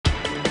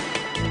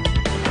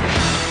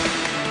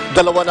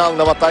Dalawa na ang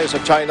namatay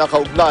sa China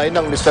kaugnay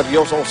ng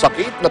misteryosong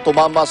sakit na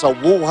tumama sa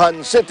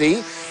Wuhan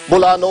City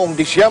mula noong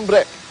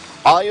Disyembre.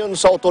 Ayon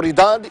sa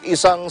otoridad,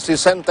 isang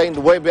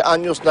 69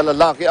 anyos na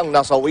lalaki ang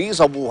nasawi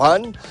sa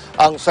Wuhan,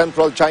 ang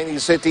Central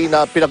Chinese City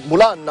na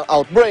pinagmulan ng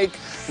outbreak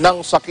ng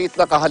sakit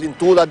na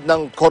kahalintulad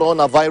ng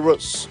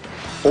coronavirus.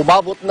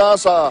 Umabot na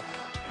sa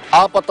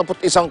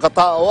 41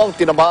 katao ang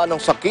tinamaan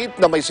ng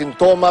sakit na may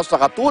sintomas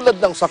na katulad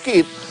ng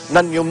sakit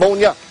ng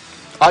pneumonia.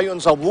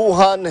 Ayon sa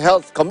Wuhan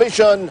Health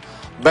Commission,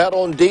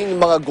 meron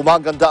ding mga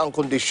gumaganda ang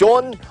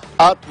kondisyon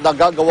at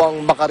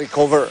nagagawang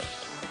makarecover.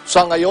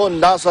 Sa ngayon,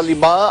 nasa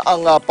 5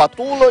 ang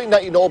patuloy na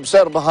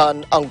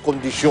inoobserbahan ang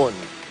kondisyon.